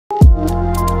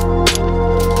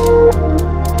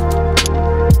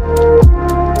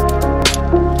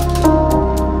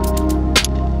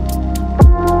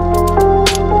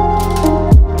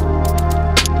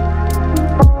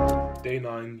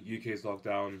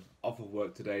off of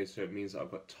work today, so it means that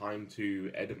I've got time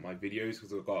to edit my videos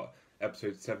because I've got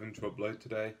episode 7 to upload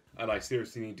today. And I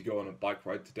seriously need to go on a bike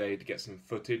ride today to get some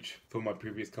footage for my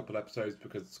previous couple episodes,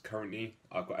 because currently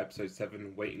I've got episode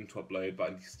 7 waiting to upload, but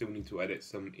I still need to edit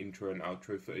some intro and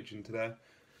outro footage into there.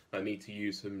 I need to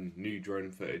use some new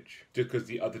drone footage, just because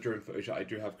the other drone footage that I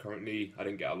do have currently, I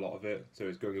didn't get a lot of it, so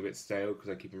it's going a bit stale because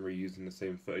I keep on reusing the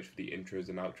same footage for the intros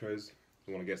and outros.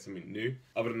 I want to get something new.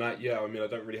 Other than that, yeah, I mean, I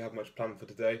don't really have much planned for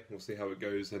today. We'll see how it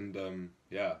goes, and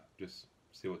yeah, just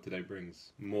see what today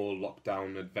brings. More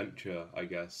lockdown adventure, I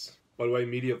guess. By the way,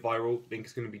 Media Viral, link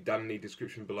is going to be down in the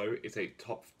description below. It's a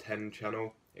top 10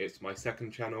 channel. It's my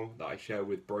second channel that I share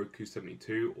with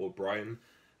Broku72 or Brian.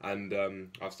 And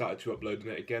I've started to uploading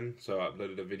it again, so I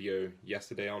uploaded a video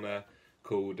yesterday on there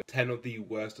called 10 of the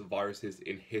worst viruses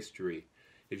in history.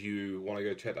 If you want to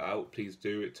go check that out, please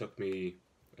do. It took me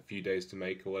a few days to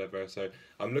make or whatever, so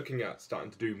I'm looking at starting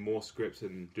to do more scripts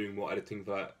and doing more editing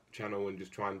for that channel, and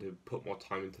just trying to put more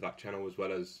time into that channel, as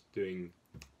well as doing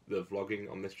the vlogging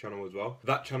on this channel as well.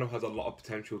 That channel has a lot of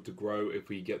potential to grow if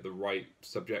we get the right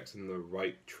subjects and the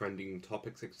right trending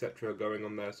topics, etc. going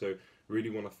on there, so really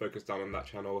want to focus down on that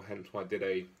channel, hence why I did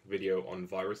a video on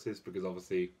viruses, because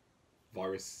obviously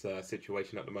virus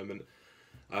situation at the moment.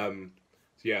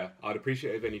 So yeah, I'd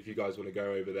appreciate if any of you guys want to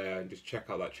go over there and just check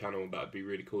out that channel. That'd be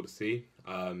really cool to see.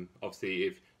 Obviously,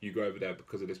 if you go over there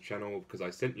because of this channel, because I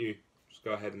sent you, just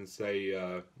go ahead and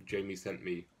say Jamie sent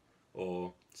me,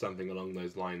 or something along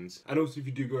those lines. And also, if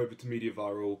you do go over to Media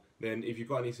Viral, then if you've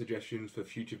got any suggestions for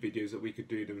future videos that we could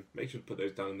do, then make sure to put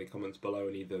those down in the comments below,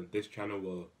 in either this channel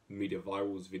or Media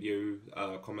Viral's video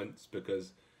comments,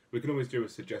 because we can always do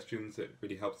with suggestions. It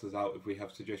really helps us out. If we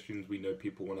have suggestions, we know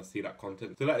people want to see that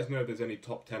content. So let us know if there's any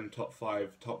top 10, top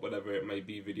 5, top whatever it may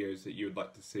be videos that you would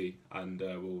like to see, and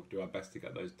we'll do our best to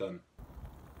get those done.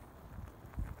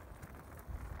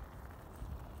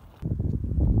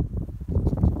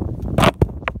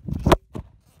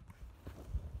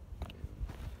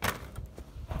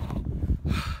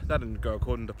 That didn't go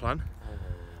according to plan.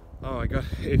 Oh my god,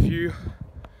 if you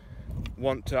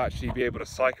want to actually be able to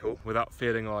cycle without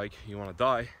feeling like you want to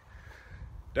die,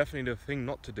 definitely the thing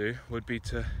not to do would be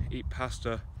to eat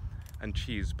pasta and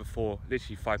cheese before,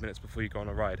 literally 5 minutes before you go on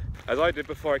a ride. As I did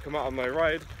before I come out on my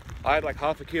ride, I had like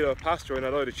half a kilo of pasta and a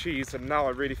load of cheese, and now I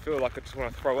really feel like I just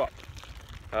want to throw up.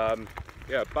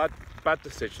 Yeah, bad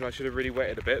decision. I should have really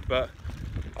waited a bit, but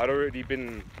I'd already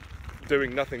been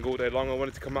doing nothing all day long. I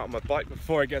wanted to come out on my bike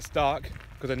before it gets dark,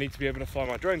 because I need to be able to fly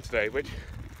my drone today, which,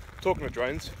 talking of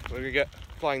drones, we're going to get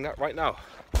flying that right now.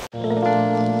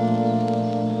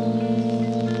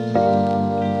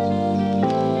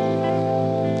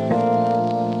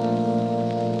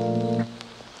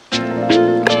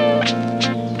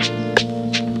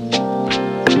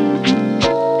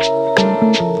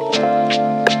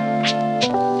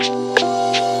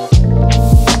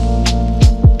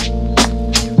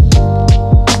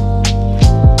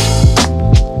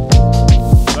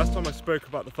 Spoke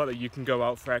about the fact that you can go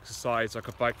out for exercise, like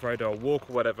a bike ride or a walk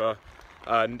or whatever,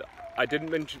 and I didn't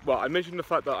mention, well, I mentioned the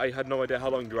fact that I had no idea how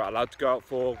long you were allowed to go out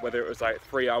for, whether it was like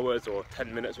 3 hours or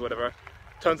 10 minutes or whatever.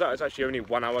 Turns out it's actually only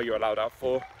 1 hour you're allowed out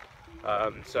for,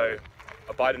 so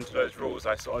abiding to those rules,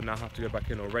 I sort of now have to go back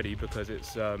in already, because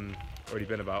it's already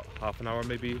been about half an hour,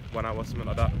 maybe 1 hour, something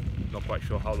like that, not quite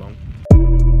sure how long.